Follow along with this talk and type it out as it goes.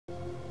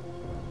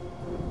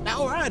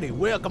Alrighty,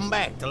 welcome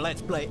back to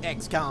Let's Play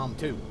Xcom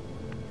 2.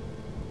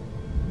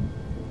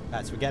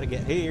 Alright, so we gotta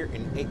get here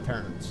in 8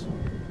 turns.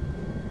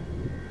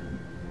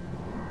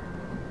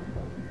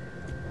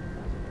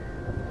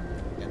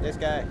 Got this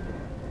guy.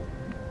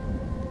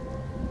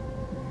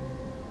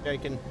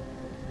 Shaking,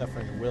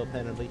 suffering a will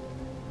penalty.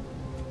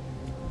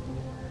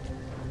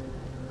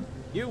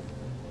 You.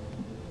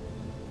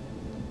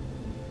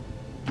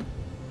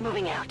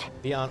 Moving out.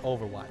 Be on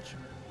Overwatch.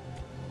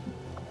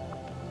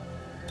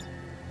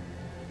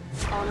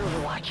 On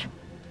Overwatch.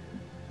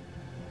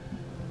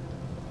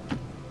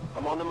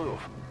 I'm on the move.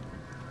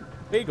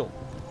 Beagle.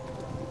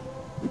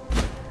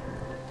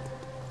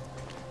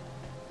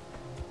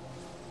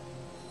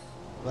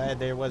 Glad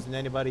there wasn't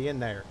anybody in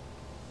there.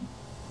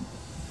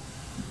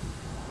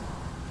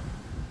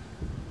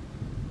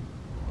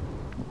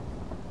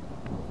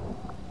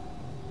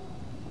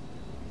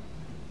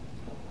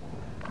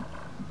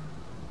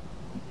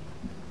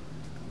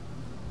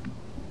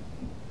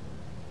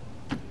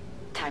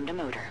 Time to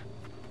motor.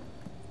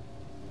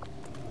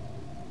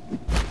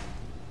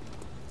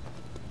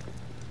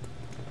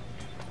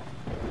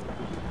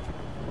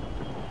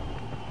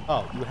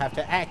 Oh, you have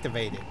to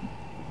activate it.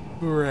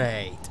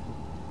 Great.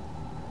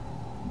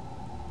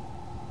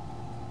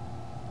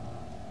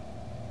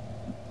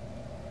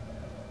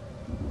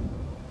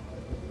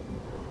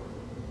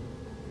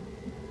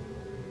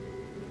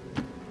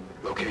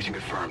 Location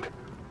confirmed.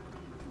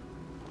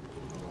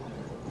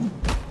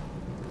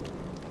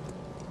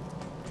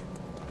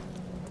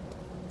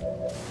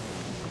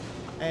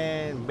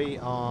 And be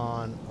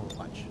on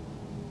Overwatch.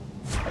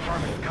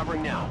 Affirmative,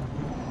 covering now.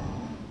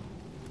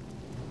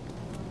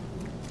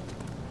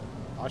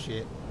 Oh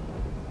shit.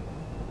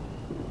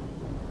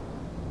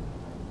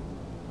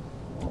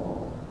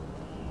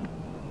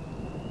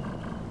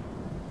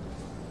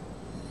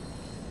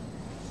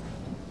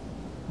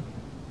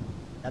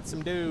 Got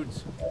some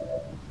dudes.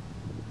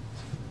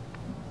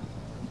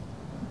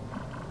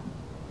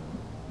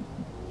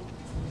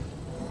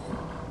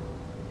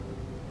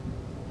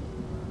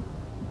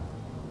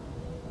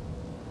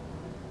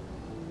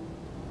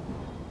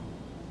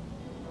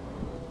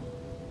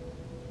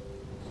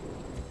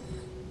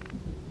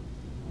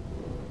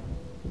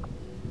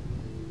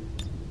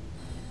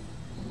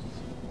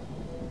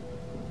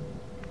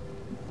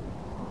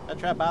 I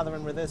try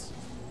bothering with this.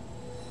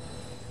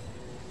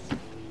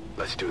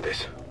 Let's do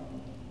this.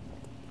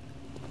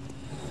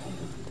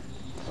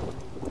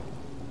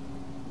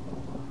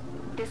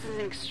 This is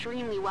an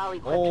extremely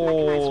well-equipped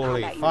Holy mechanized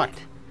combat fuck.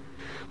 unit.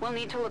 We'll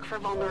need to look for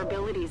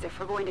vulnerabilities if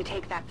we're going to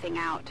take that thing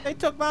out. They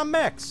took my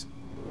mechs.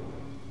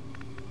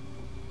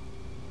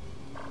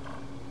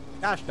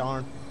 Gosh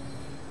darn.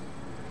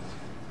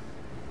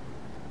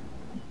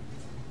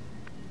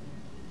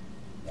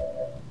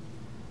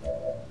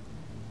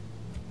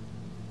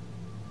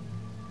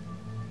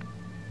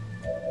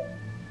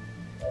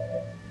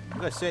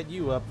 I'm gonna set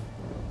you up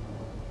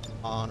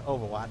on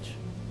Overwatch.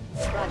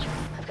 Roger,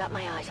 I've got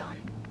my eyes on.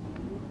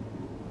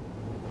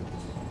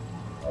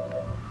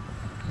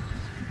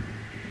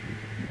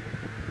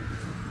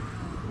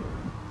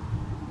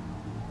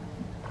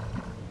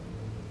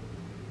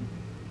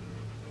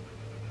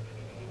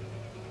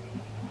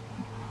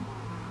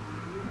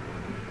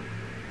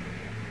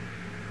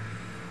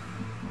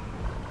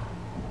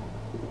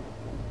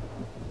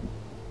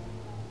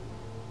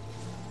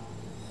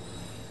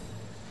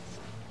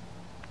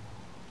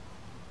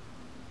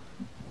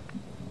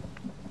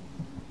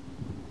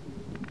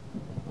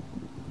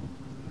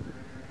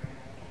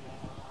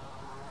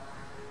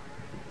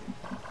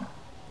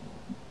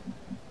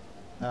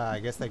 I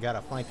guess they got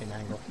a flanking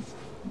angle.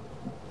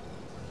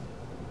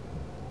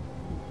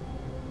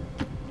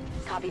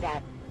 Copy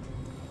that.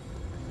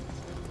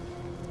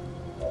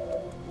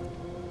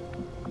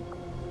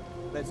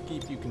 Let's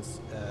keep you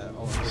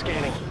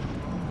Scanning.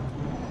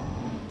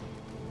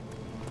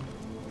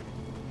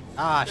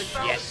 Ah,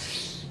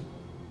 shit.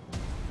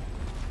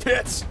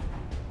 Tits.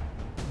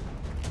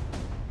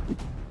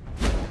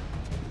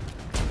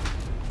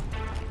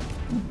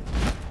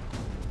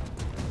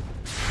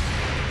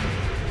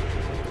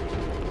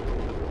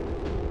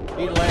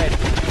 Be led.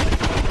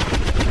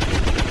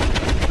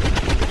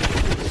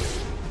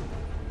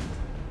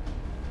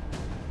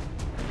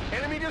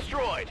 Enemy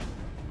destroyed.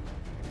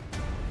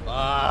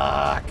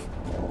 Fuck.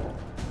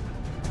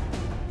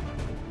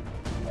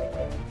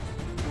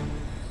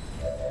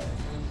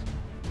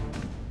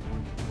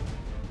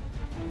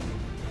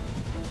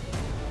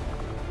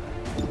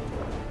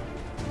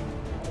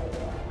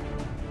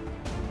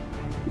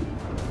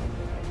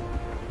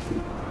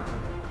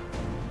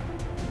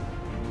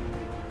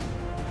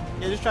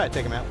 Yeah, just try to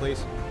take him out,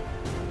 please.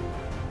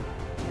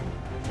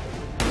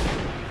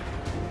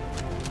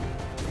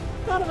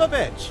 Son of a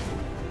bitch.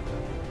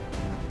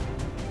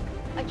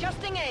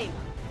 Adjusting aim.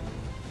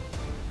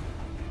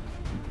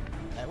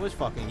 That was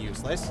fucking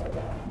useless.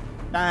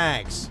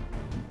 Thanks.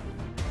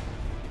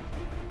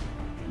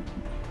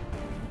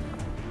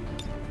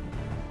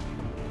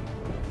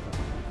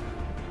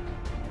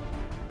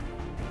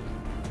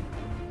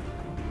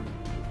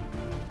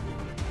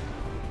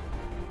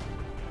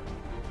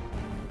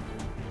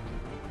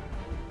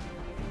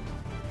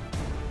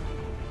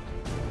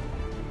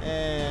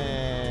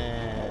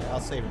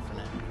 save it for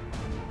now.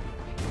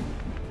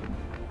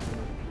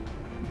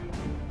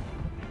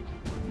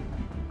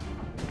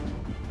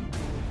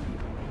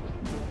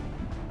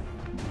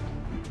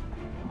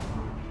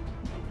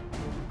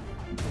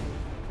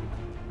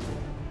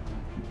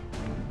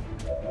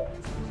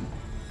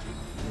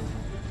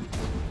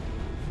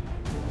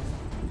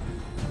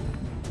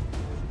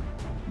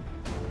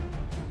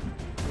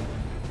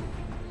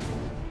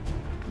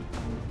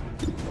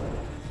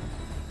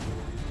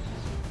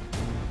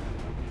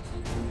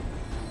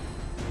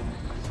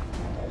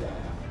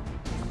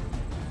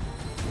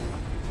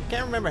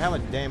 Can't remember how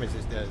much damage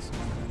this does.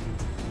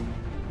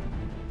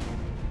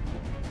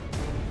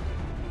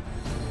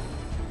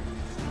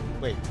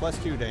 Wait,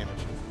 +2 damage.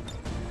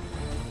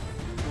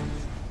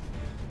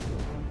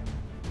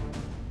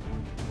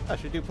 I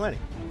should do plenty.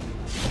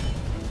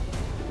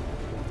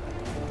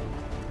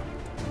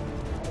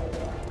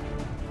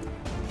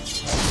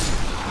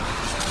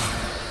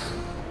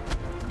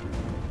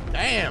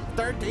 Damn,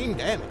 13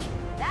 damage.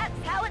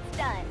 That's how it's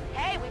done.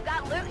 Hey, we've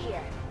got loot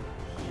here.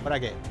 What'd I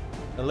get?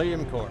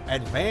 Delirium core.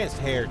 Advanced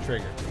hair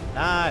trigger.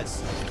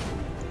 Nice.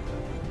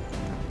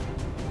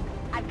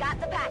 I've got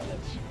the package.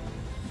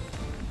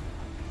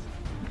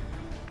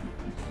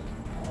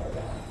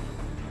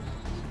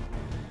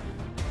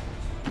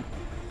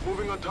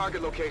 Moving on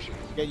target location.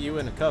 Get you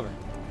in the cover.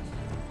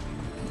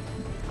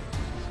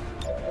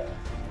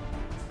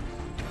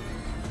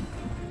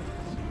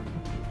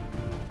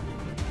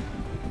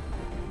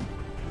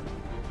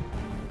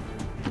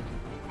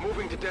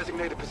 Moving to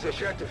designated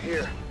position. Objective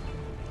here.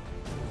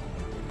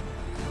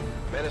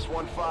 Menace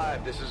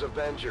 1-5, this is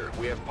Avenger.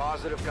 We have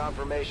positive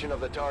confirmation of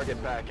the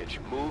target package.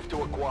 Move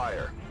to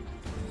acquire.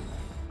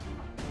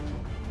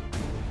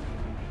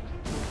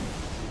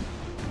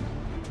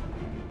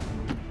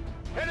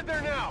 Headed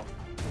there now.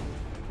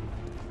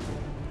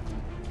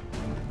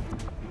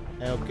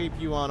 I'll keep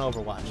you on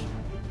Overwatch.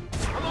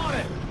 I'm on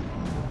it.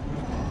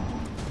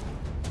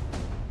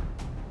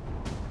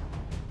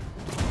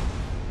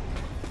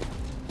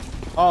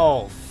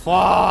 Oh,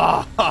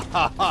 fuck!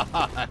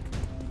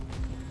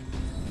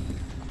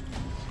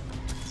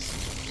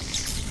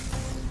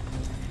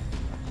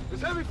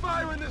 There's heavy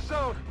fire in this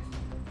zone.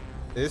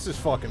 This is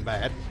fucking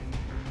bad.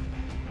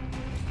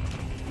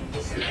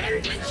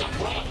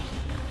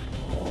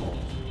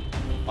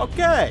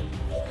 Okay,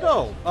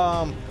 so,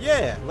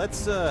 yeah,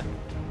 let's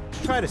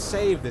try to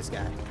save this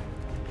guy.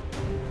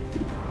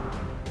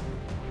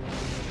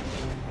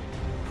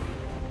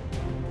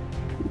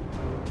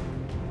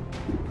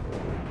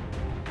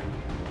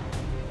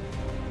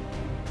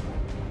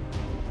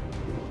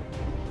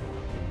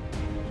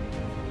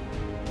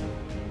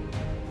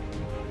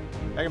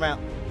 Take him out.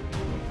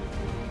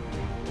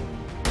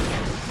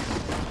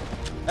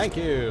 Thank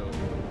you.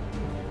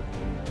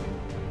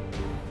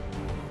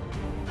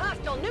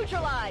 Hostile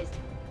neutralized.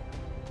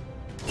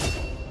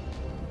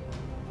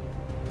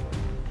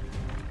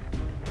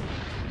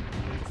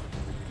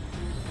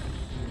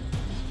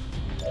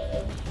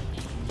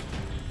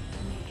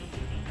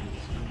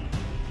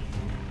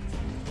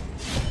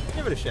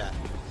 Give it a shot.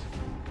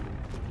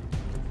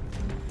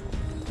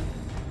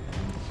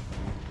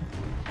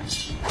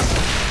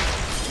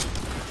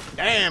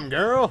 Damn,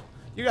 girl.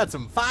 You got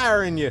some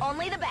fire in you.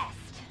 Only the best.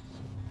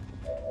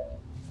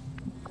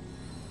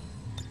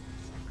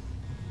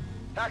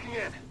 Hacking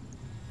in.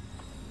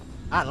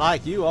 I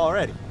like you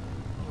already.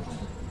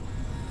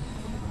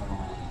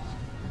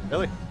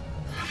 Really?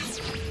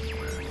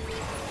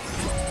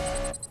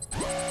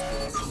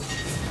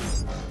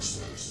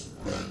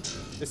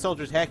 This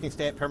soldier's hacking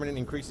stat permanent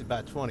increases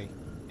by 20.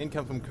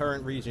 Income from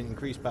current region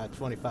increased by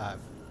 25.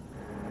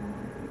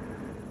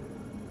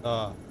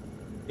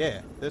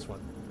 Yeah, this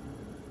one.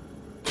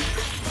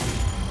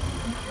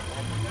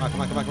 Come on,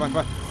 come on, come on, come on,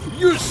 come on.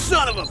 You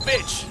son of a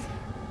bitch!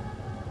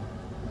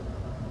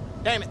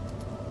 Damn it.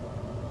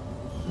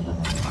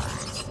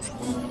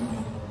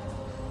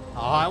 Oh,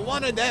 I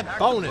wanted that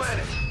bonus.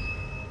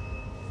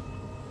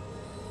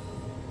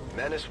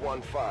 Menace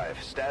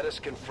 1-5, status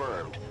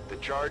confirmed. The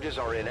charges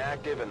are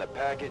inactive and the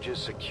package is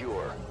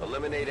secure.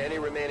 Eliminate any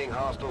remaining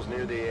hostiles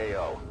near the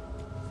AO.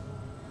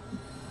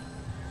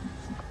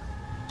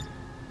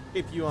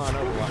 Keep you on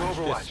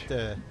Overwatch,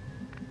 just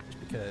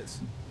because.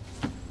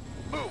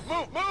 Move,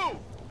 move, move!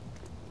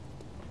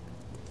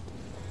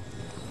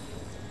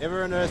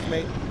 Never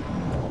underestimate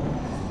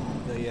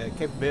the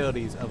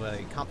capabilities of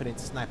a competent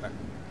sniper.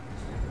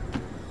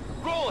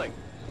 Rolling!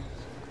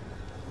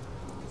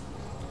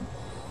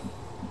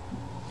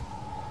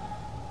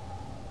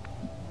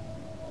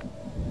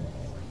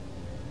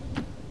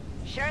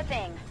 Sure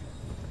thing.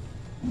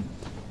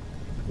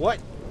 What?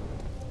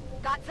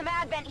 Got some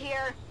advent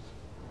here.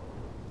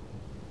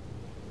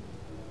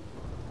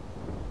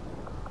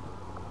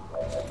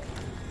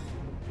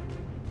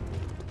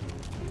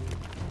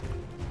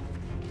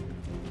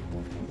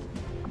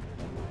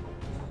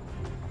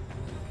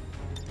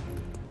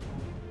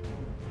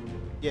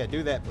 Yeah,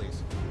 do that,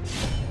 please.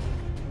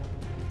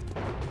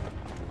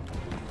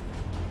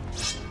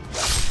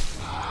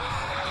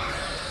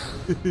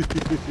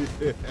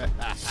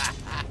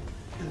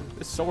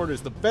 This sword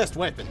is the best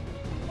weapon.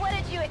 What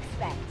did you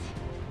expect?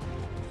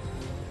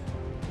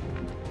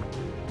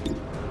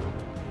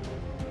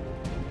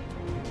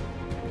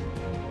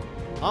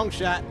 Long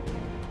shot.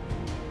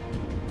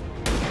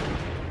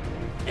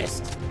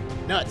 Missed.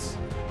 Nuts.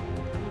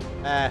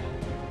 Ugh,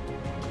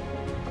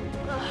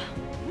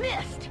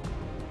 missed.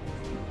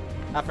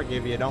 I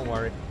forgive you, don't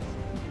worry.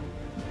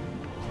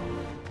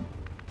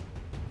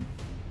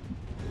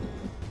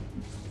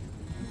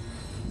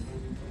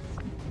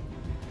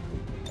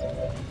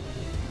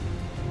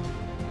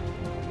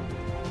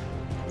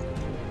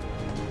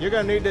 You're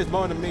gonna need this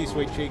more than me,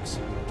 sweet cheeks.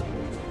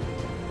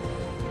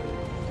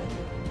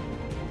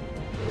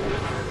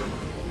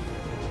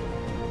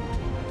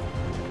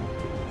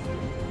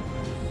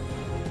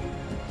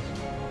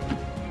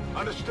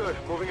 Understood.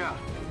 Moving out.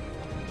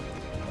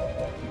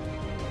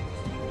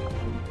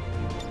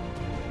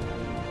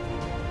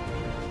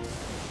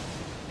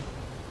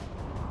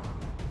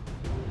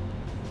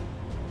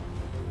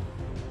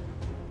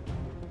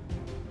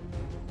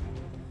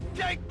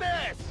 Take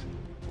this!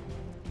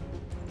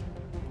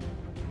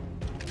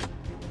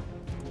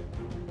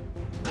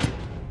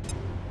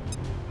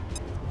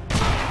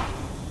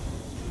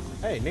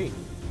 Hey, neat.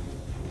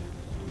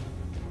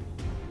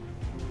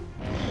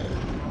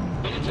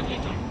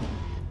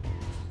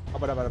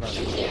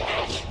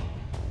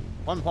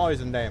 One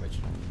poison damage.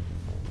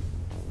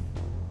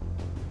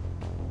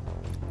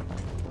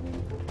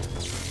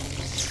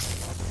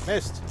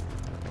 Missed.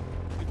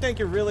 You think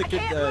you really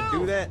could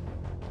do that?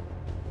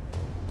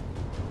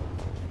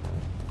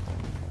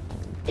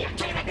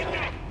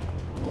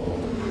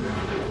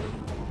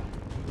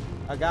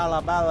 I got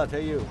la bala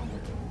to you.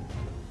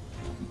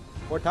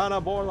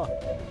 Cortana Borla.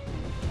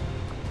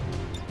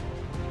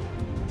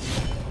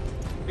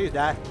 Please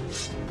die.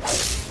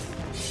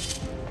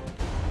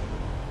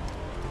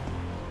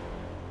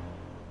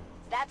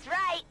 That's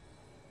right.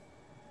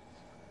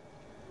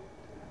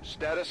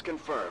 Status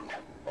confirmed.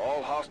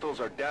 All hostiles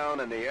are down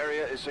and the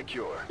area is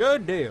secure.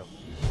 Good deal.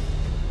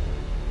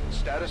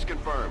 Status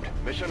confirmed.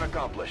 Mission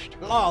accomplished.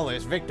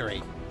 Flawless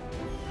victory.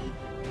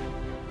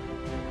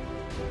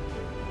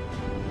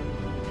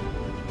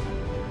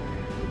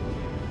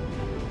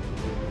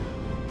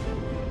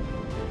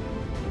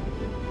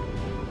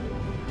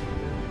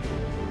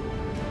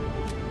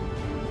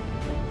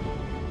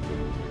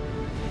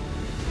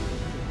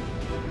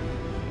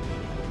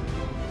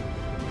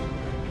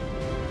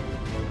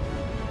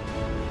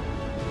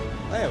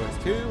 That was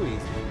too easy.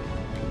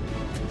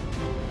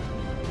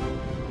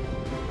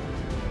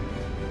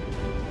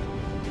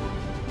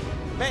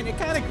 Man, it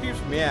kind of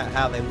creeps me out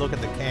how they look at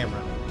the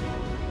camera.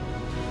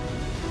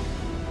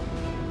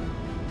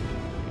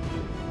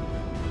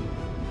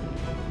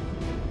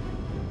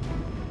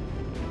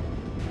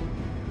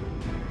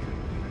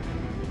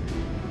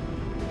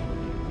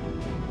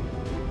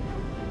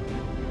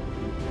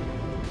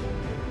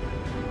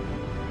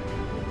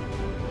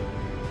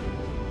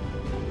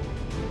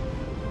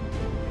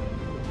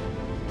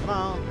 Come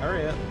on,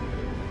 hurry up.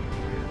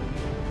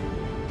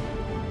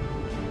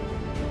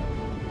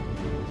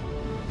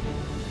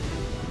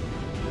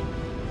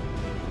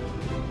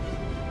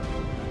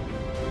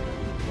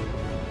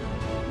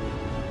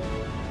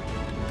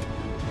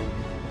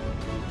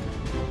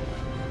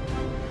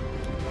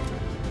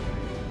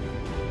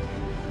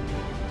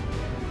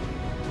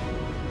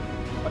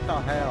 What the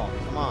hell?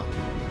 Come on.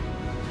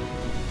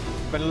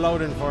 It's been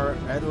loading for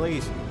at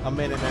least a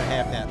minute and a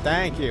half now.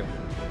 Thank you.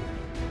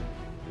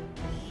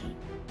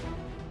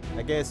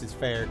 I guess it's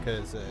fair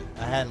because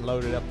I hadn't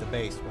loaded up the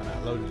base when I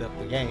loaded up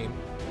the game.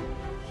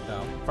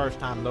 So, first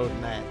time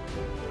loading that.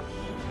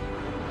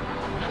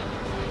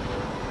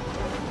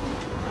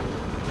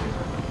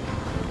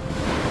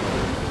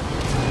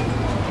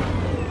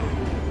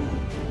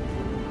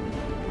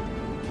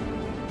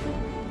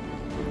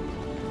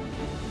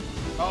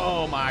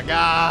 Oh my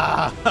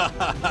God!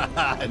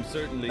 I'm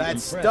certainly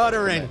That's impressed,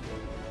 stuttering.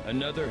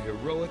 Commander. Another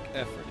heroic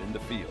effort in the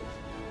field.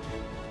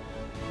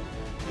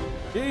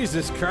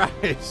 Jesus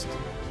Christ.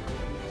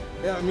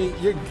 Yeah, I mean,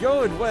 you're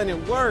good when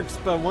it works,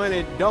 but when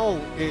it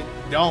don't, it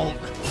don't.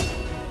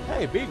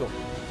 Hey, Beagle.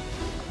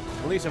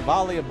 Release a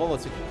volley of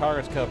bullets at your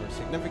target's cover,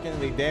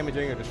 significantly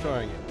damaging or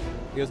destroying it.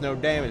 Deals no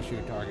damage to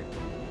your target.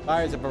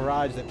 Fires a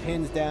barrage that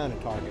pins down a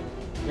target,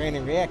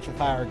 gaining reaction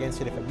fire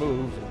against it if it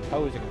moves, and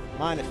imposing a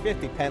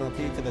 -50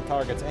 penalty to the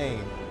target's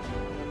aim.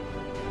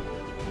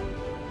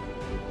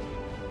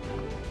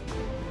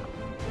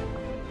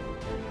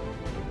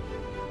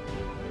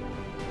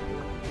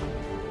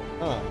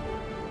 Huh.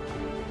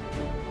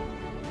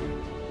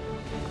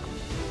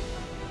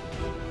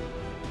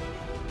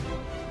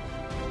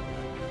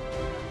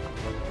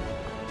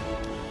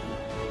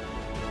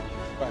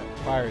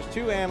 Fires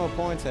 2 ammo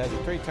points, has a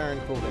 3-turn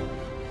cooldown.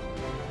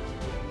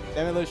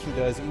 Demolition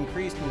does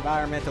increased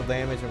environmental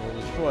damage and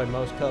will destroy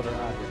most cover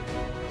objects.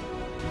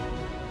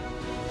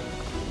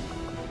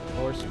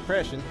 Or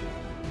suppression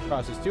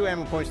costs 2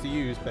 ammo points to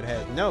use but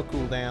has no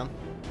cooldown.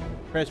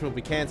 Suppression will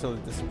be cancelled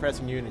if the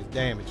suppressing unit is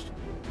damaged.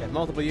 If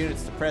multiple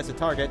units suppress a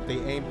target, the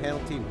aim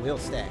penalty will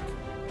stack.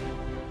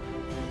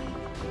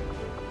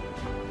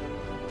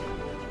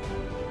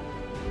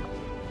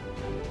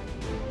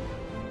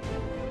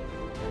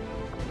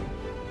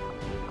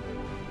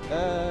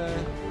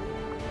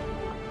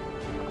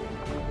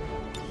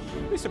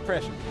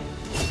 Suppression.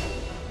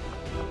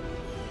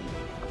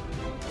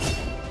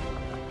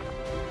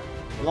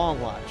 Long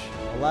watch.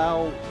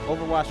 Allow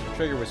Overwatch to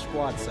trigger with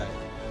squad sight.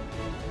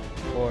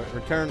 Or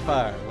return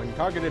fire. When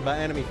targeted by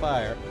enemy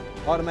fire,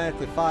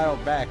 automatically fire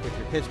back with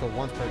your pistol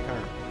once per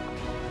turn.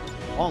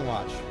 Long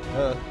watch.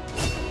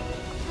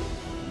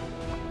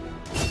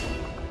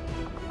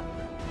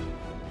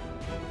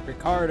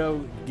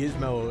 Ricardo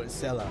Gizmo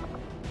Sella.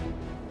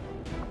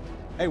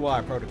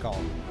 AY protocol.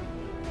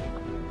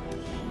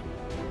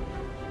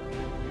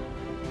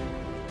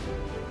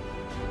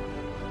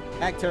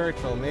 Attack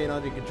turrets will remain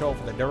under control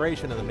for the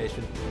duration of the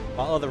mission,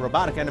 while other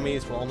robotic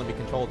enemies will only be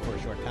controlled for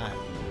a short time.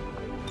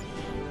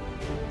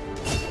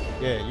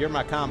 Yeah, you're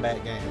my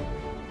combat game.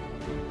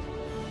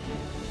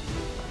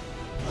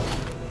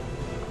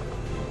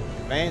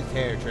 Advanced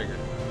hair trigger.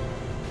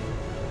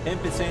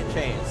 10%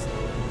 chance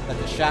that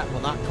the shot will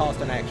not cost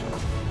an action.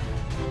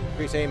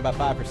 Increase aim by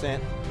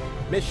 5%.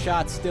 Missed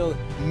shots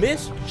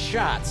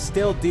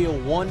still deal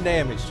 1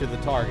 damage to the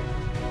target.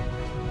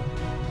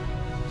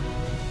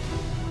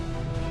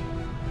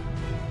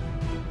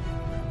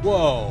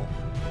 Whoa,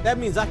 that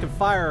means I can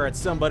fire at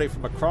somebody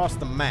from across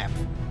the map,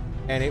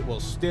 and it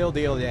will still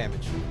deal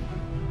damage.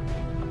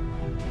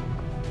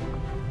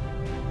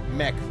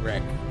 Mech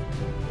wreck.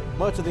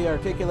 Much of the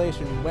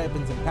articulation,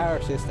 weapons, and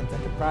power systems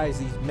that comprise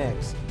these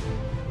mechs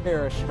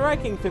bear a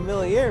striking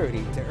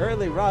familiarity to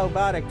early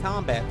robotic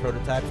combat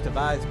prototypes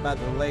devised by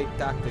the late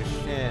Dr.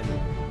 Shen.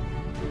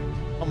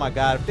 Oh my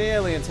god, if the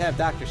aliens have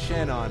Dr.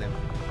 Shen on him.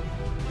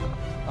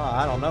 Oh,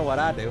 I don't know what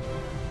I do.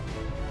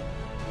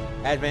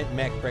 Advent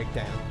mech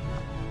breakdown.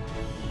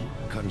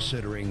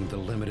 Considering the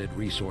limited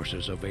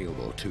resources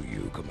available to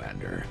you,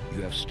 Commander,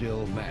 you have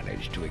still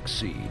managed to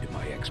exceed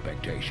my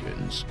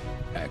expectations.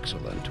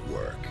 Excellent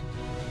work.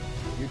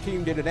 Your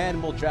team did an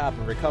admirable job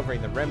in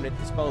recovering the remnant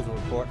disposal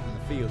report from the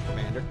field,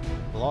 Commander.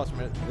 The loss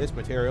of this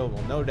material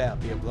will no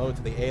doubt be a blow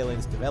to the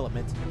aliens'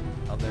 development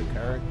of their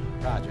current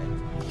project.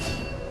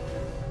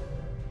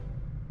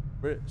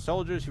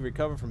 Soldiers who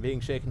recover from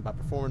being shaken by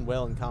performing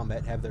well in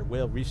combat have their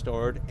will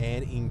restored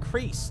and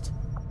increased.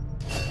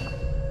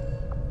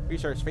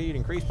 Research speed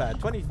increased by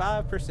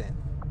 25%.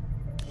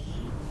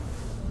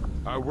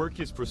 Our work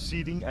is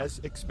proceeding as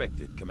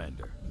expected,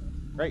 Commander.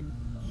 Great.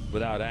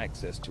 Without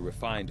access to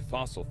refined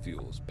fossil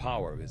fuels,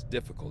 power is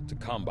difficult to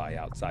come by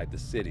outside the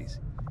cities.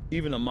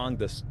 Even among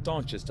the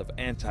staunchest of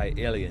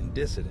anti-alien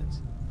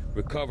dissidents,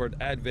 recovered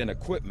Advent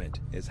equipment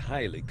is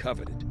highly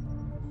coveted.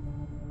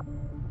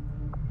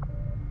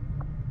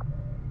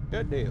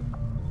 Good deal.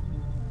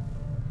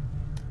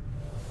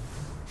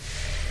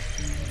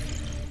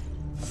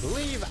 I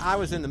believe I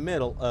was in the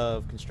middle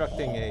of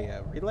constructing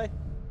a relay.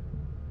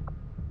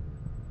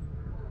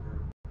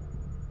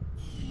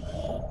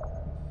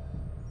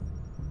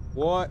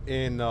 What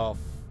in the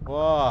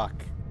fuck?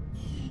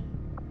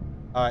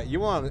 Alright, you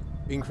want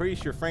to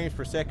increase your frames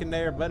per second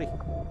there, buddy?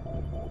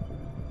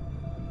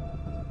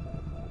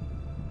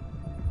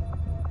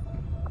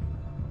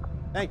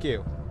 Thank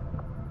you.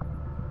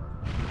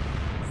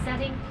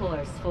 Setting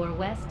course for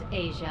West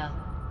Asia.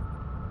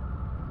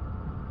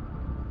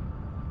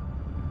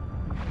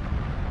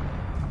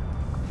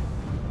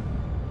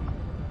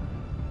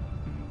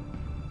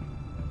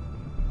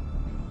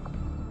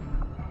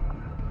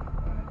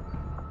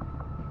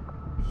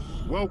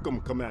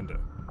 Welcome, Commander.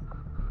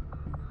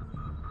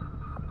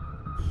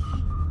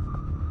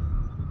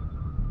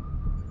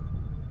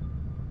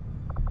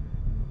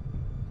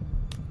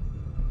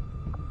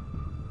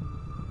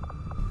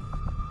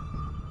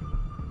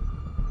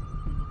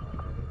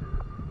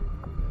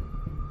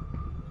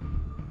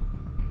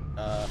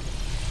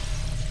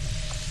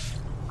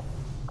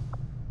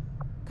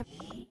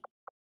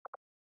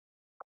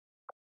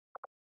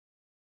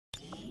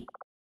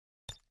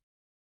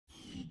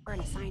 For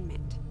an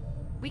assignment.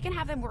 We can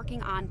have them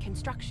working on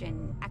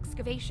construction,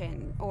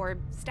 excavation, or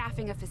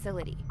staffing a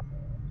facility.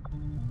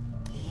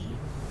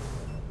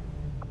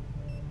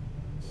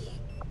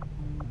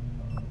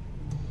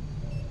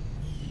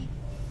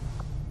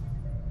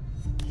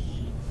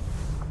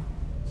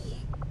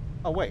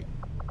 Oh, wait.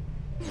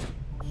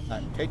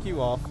 Alright, take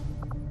you off.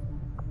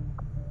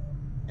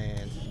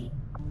 And...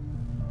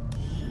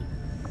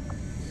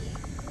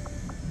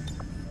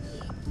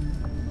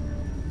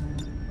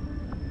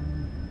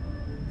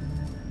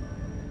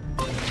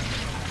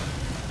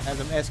 have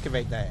them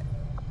excavate that.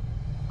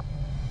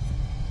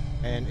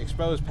 And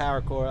expose power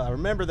core. I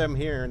remember them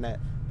hearing that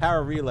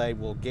power relay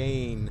will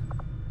gain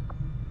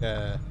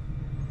an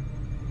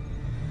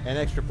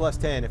extra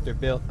 +10 if they're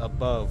built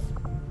above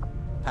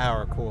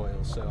power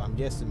coils. So I'm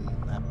guessing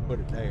I put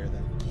it there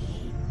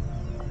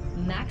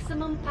then.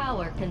 Maximum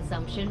power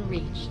consumption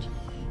reached.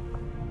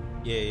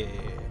 Yeah.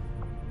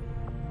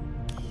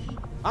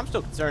 I'm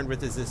still concerned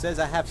with this. It says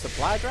I have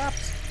supply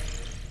drops.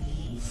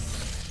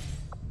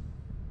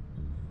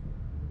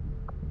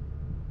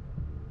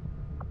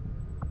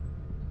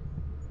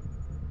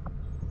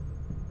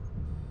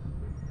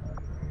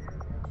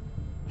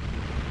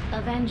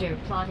 Avenger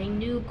plotting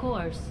new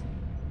course.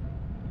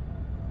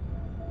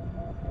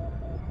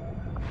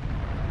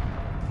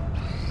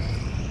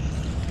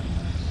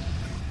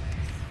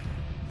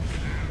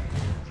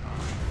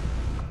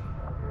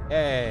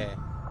 Yeah.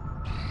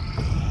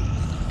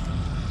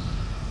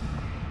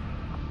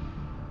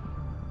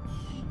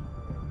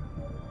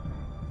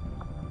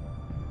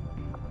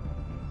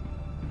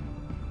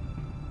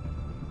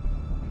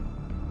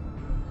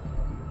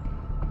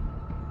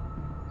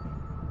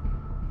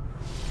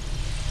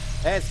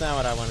 That's not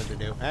what I wanted to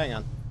do. Hang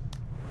on.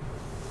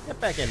 Get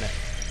back in there.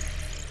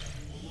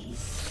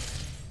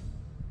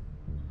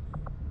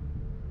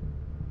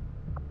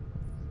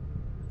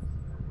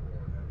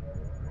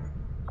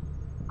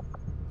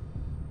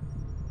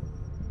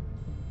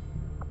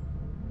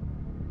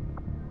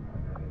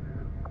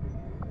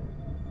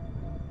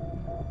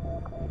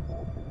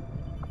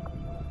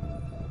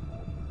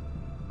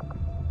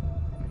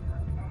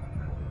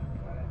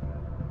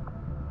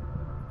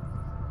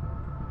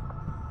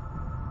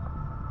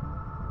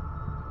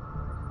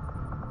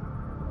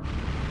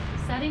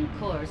 Setting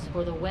course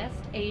for the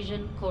West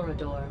Asian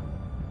Corridor.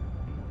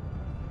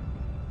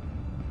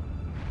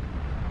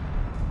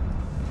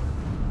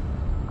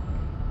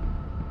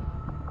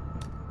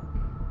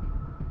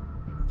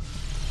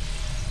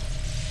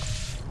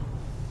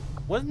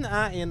 Wasn't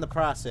I in the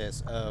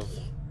process of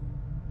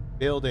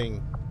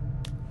building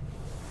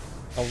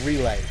a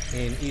relay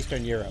in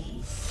Eastern Europe?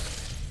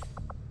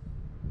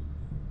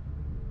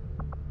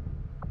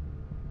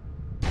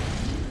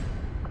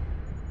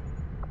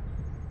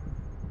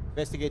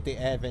 Investigate the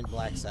Advent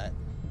black site.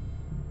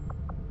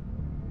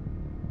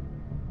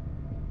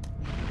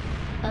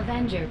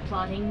 Avenger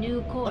plotting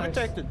new course.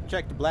 Let me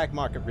check the black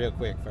market real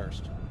quick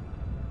first.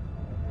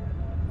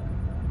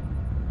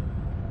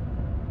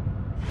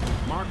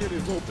 Market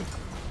is open.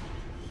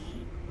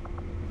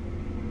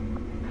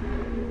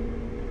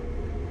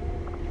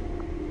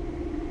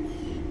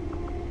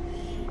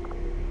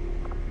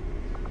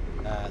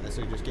 This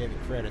who just gave me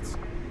credits.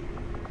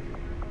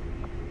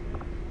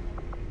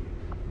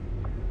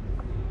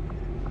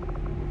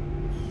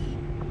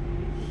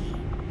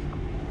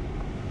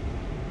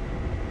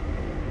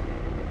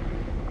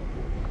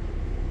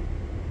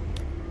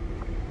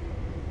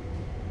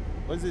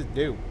 What does this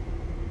do?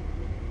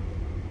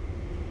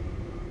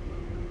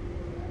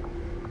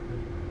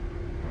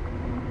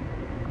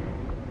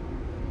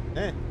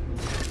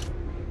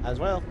 As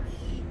well.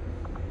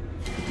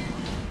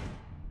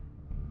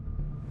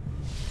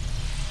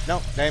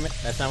 No, damn it.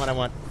 That's not what I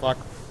want. Fuck.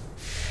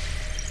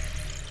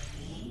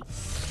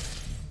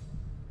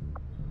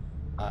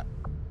 Alright.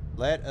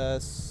 Let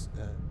us...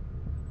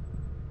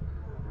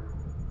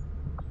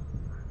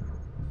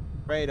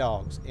 Prey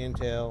dogs.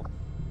 Intel.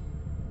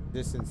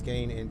 Distance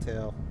gain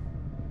intel.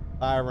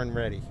 Fire when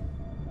ready.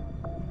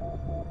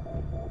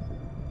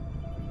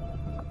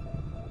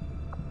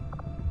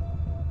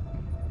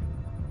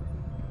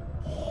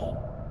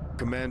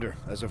 Commander,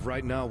 as of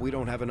right now, we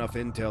don't have enough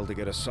intel to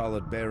get a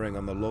solid bearing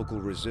on the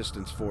local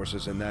resistance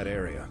forces in that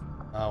area.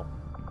 Oh.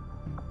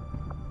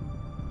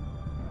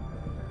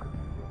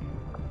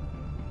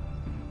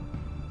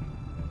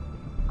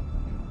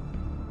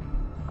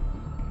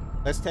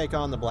 Let's take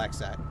on the black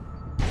side.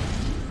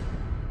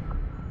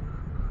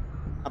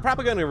 I'm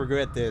probably going to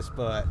regret this,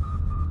 but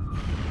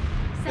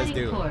let's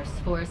do it. Setting course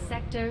for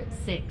Sector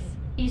 6,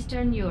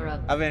 Eastern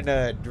Europe. I've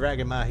been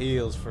dragging my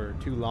heels for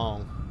too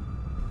long.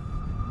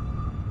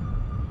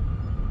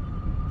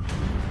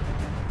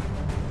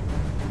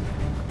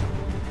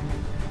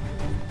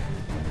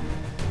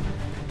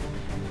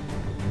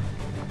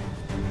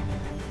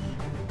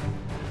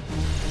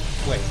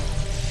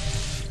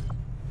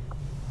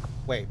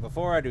 Wait,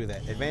 before I do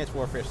that, Advanced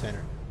Warfare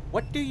Center.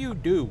 What do you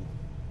do?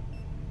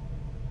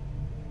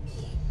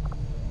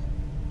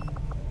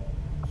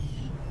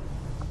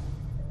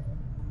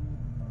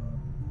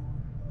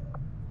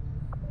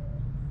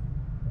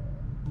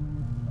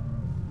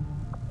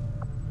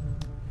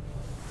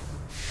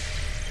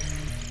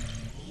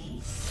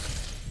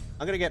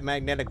 I'm gonna get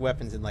magnetic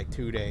weapons in like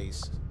 2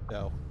 days,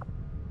 so.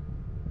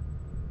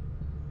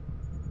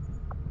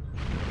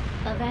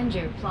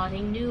 Avenger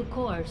plotting new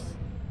course.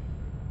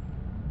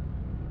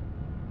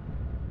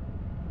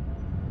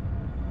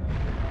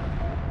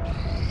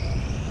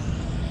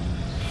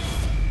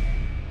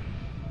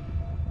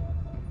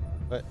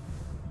 But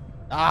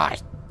ah,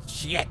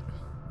 shit!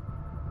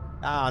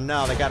 Oh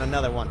no, they got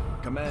another one.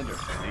 Commander,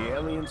 the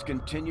aliens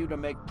continue to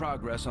make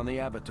progress on the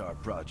Avatar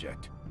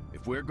project.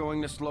 If we're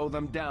going to slow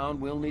them down,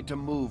 we'll need to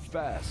move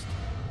fast.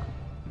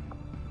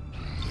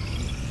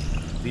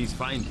 These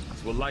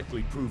findings will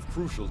likely prove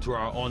crucial to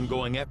our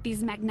ongoing effort.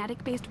 These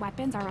magnetic-based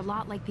weapons are a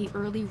lot like the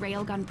early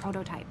railgun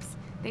prototypes.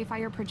 They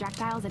fire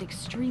projectiles at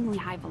extremely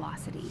high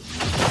velocity.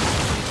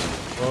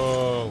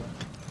 Whoa.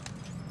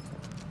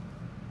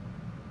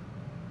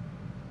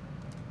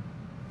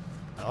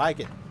 I like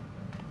it.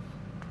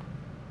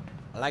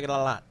 I like it a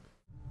lot.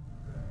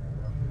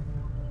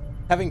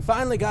 Having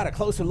finally got a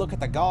closer look at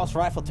the Gauss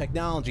rifle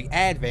technology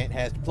Advent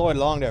has deployed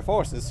along their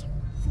forces,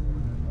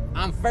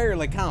 I'm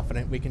fairly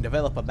confident we can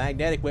develop a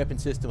magnetic weapon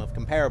system of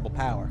comparable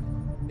power.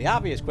 The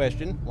obvious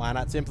question, why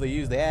not simply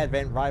use the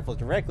Advent rifles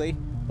directly,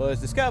 was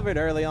discovered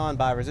early on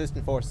by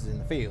resistant forces in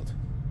the field.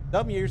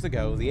 Some years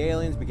ago, the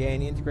aliens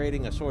began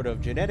integrating a sort of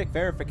genetic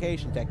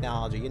verification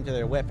technology into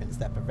their weapons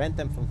that prevent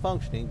them from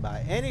functioning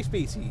by any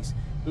species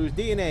whose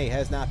DNA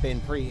has not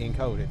been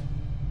pre-encoded.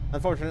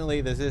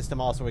 Unfortunately, the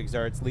system also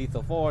exerts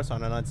lethal force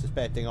on an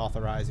unsuspecting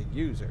authorizing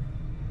user.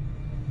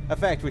 A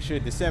fact we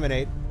should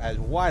disseminate as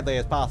widely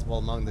as possible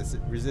among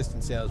the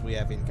resistance cells we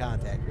have in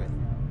contact with.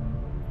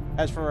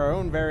 As for our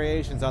own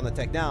variations on the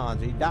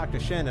technology, Dr.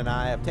 Shen and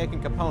I have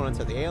taken components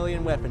of the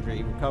alien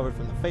weaponry recovered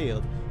from the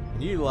field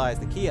and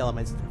utilized the key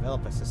elements to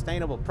develop a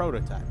sustainable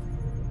prototype.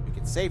 We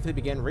can safely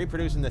begin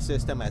reproducing the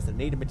system as the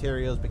needed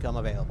materials become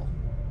available.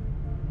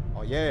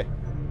 Oh yeah.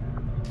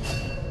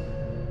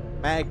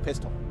 Mag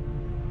pistol.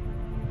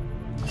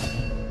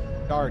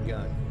 Guard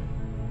gun.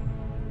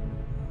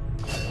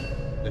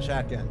 The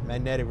shotgun.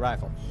 Magnetic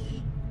rifle.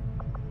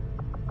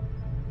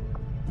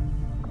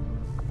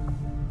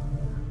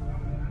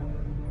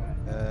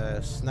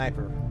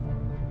 Sniper.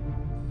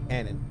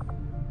 Cannon.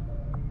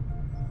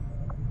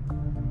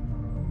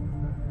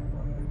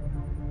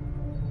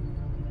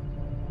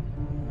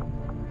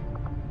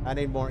 I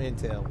need more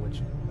intel,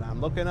 which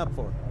I'm looking up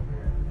for.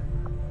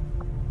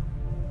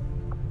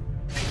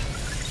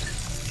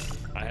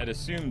 I had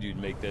assumed you'd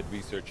make that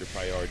research a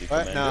priority,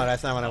 What? Commander. No,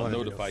 that's not what I want to do.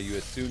 I'll notify you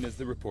as soon as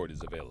the report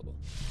is available.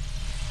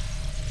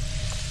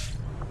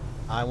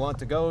 I want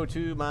to go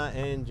to my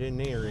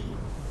engineering.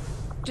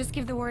 Just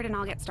give the word and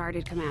I'll get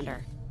started,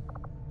 Commander.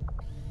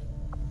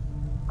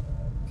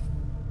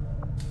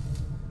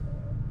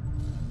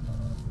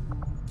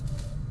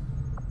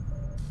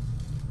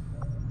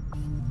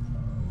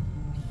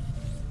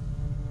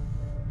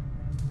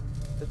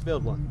 Let's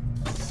build one.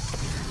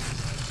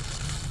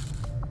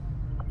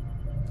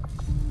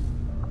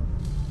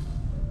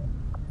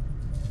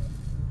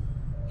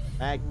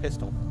 Mag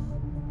pistol.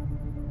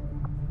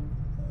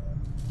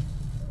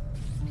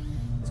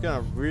 It's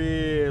gonna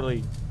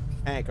really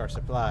tank our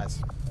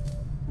supplies.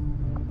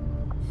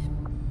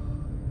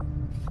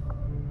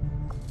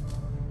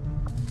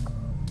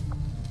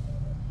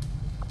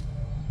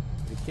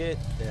 The kit,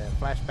 the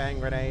flashbang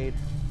grenade.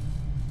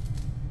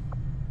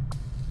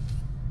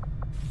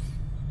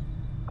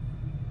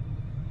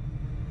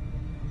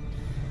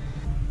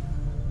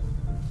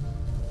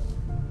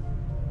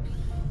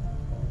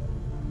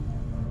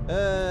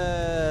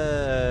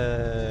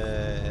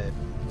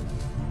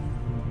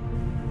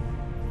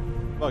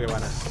 Okay, why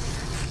not?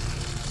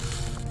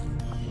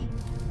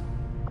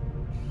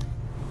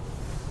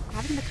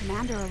 Having the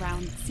commander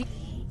around.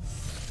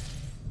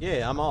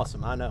 Yeah, I'm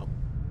awesome, I know.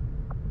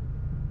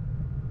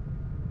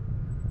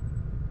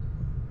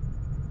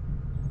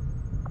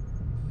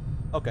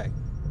 Okay.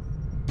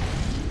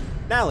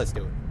 Now let's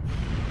do it.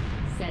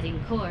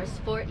 Setting course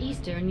for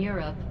Eastern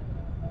Europe.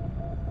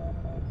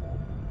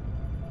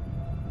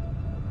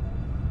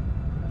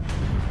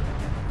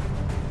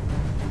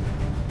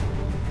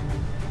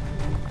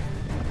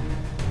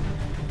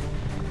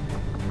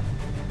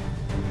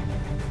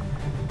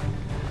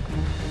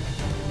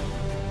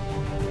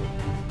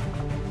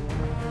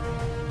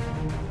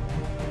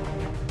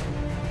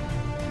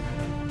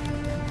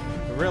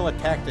 Guerrilla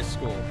Cactus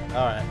School.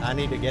 Alright, I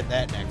need to get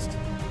that next.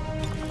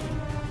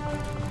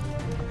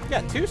 We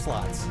got 2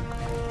 slots.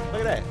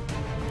 Look at that.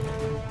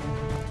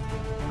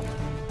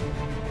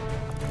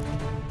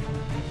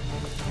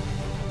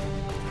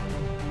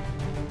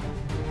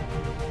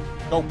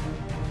 Scope.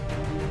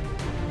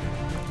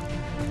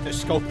 The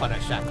scope on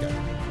a shotgun.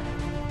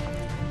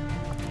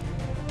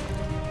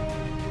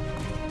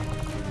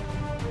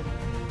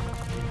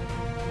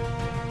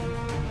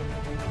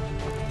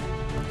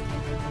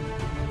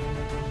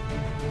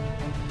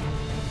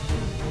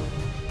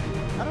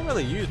 I don't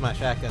really use my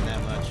shotgun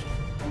that much.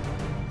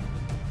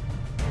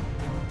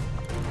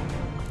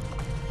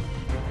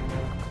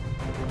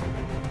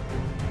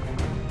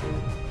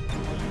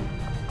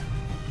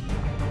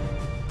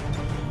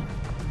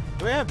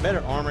 Do we have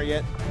better armor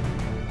yet?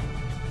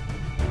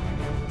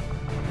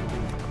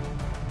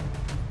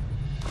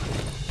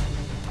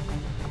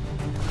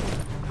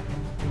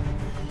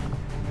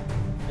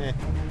 Eh.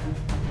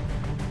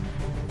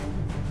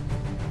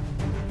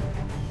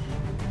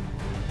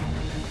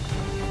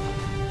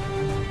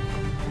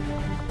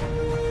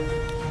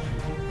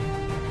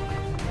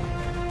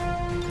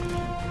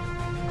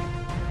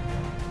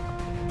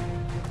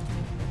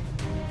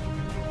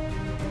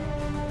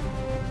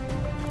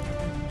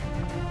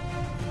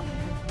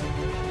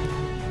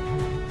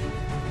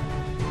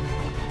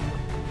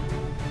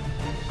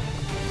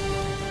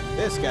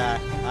 This guy,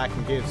 I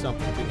can give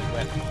something to his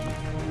weapon.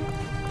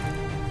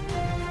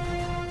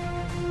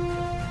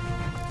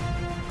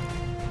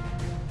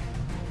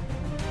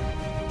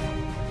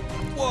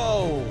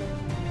 Whoa!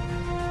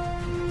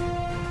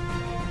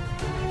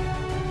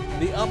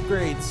 The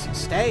upgrades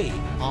stay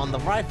on the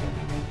rifle.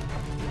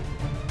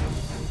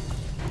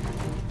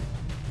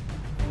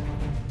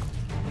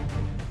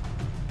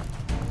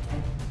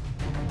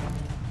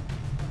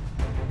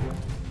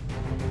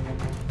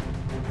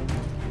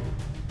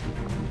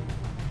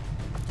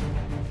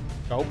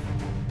 Oh.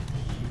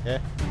 Yeah.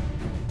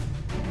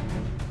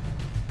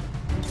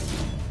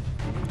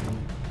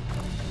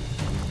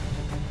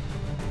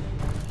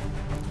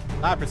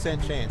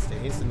 5% chance to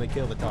instantly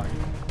kill the target.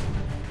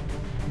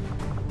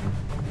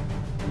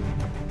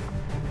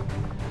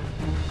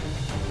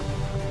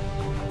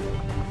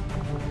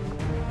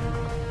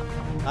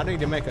 I need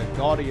to make a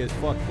gaudy as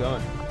fuck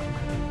gun.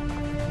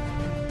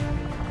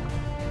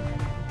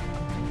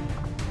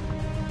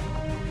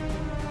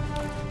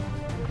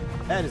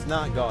 That is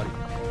not gaudy.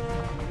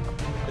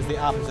 It's the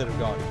opposite of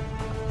gaudy.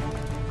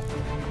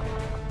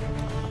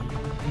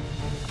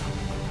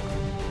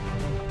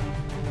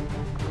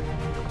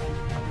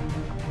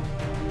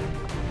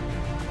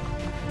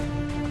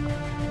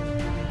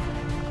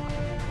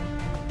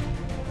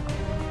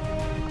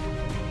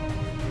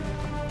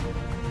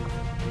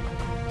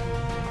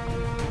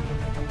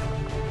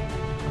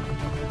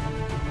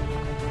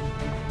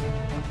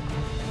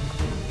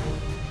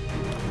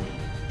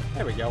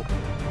 There we go.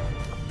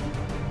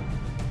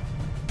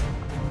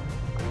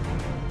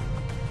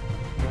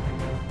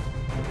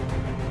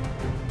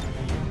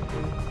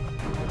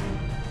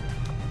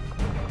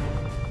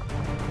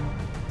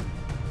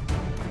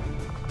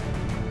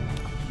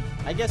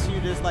 I guess you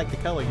just like the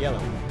color yellow.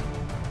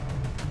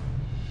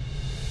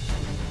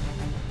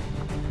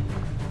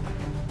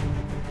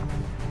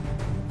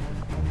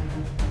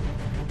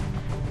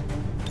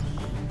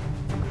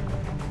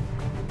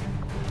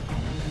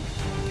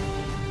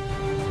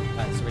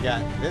 Alright, so we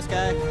got this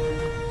guy,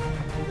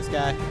 this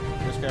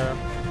girl.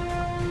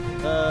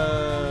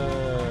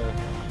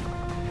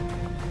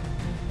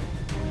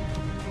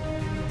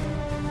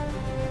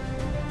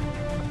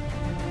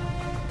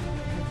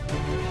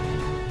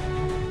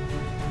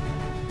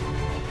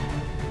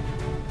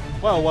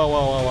 Whoa, whoa,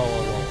 whoa, whoa, whoa,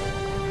 whoa,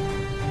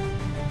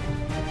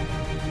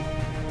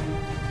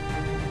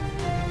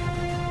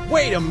 whoa.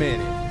 Wait a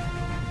minute.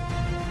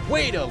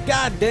 Wait a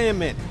goddamn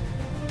minute.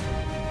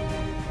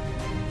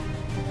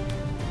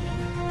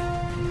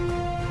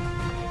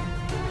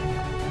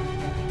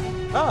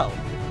 Oh.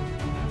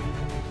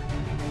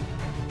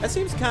 That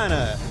seems kind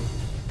of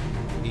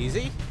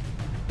easy.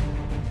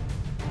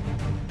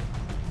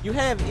 You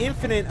have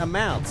infinite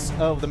amounts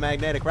of the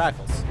magnetic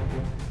rifles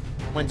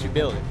once you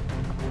build it.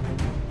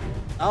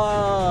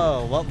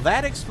 Oh, well,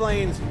 that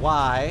explains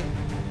why.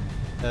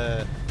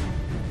 That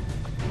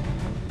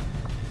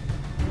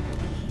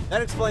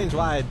explains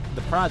why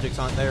the projects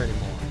aren't there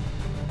anymore.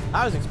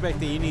 I was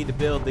expecting you need to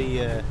build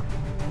the.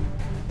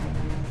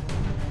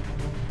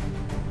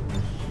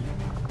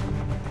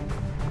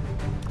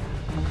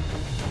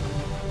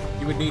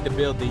 You would need to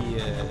build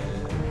the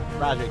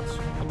projects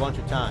a bunch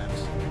of times.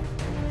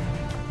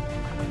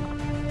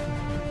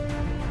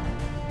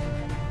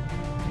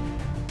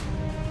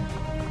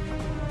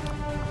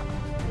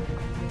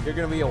 You're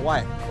gonna be a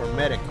what? Or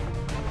medic?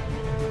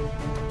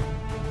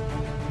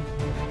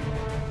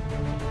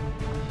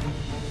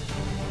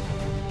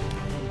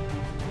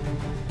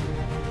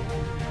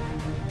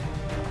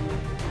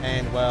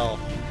 And well,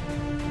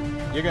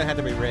 you're gonna have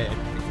to be red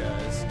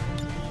because,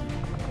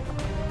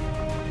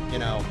 you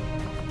know,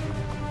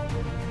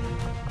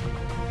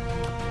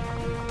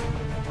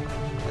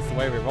 that's the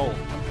way we roll.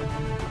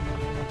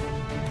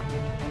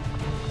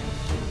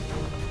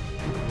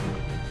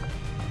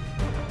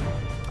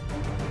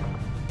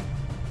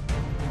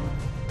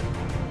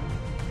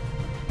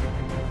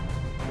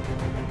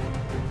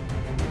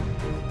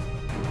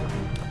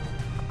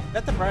 Is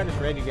that the brightest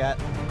red you got?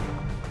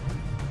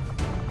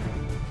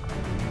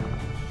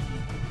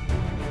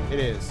 It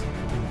is.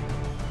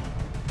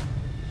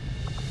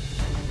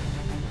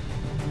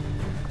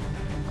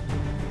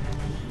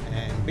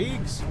 And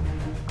Biggs.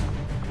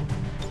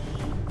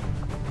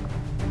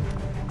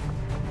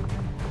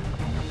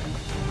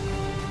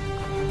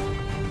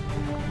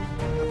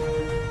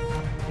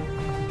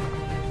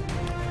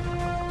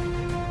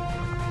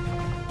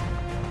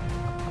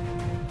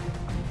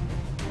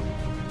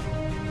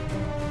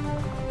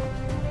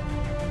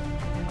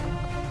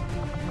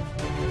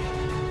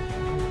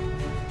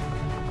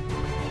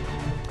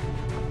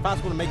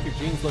 Possible to make your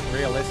jeans look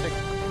realistic?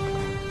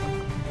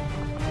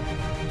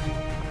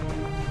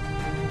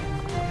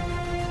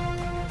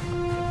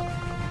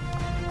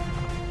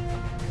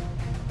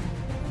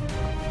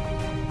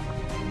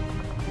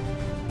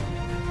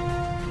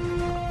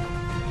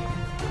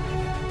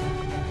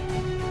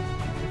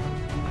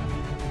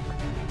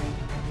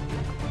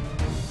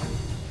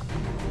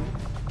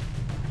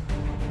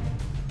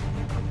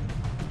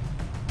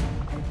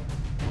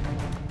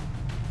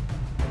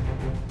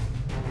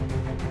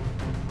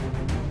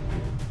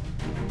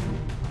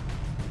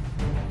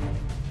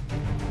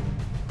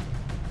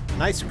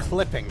 Nice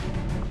clipping.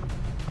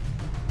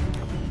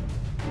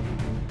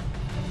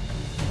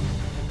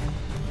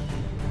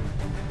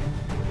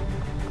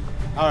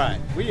 All right,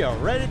 we are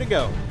ready to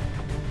go.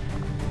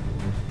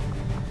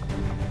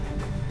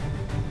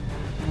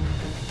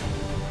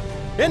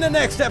 In the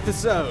next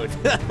episode.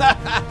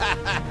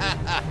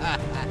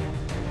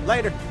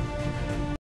 Later.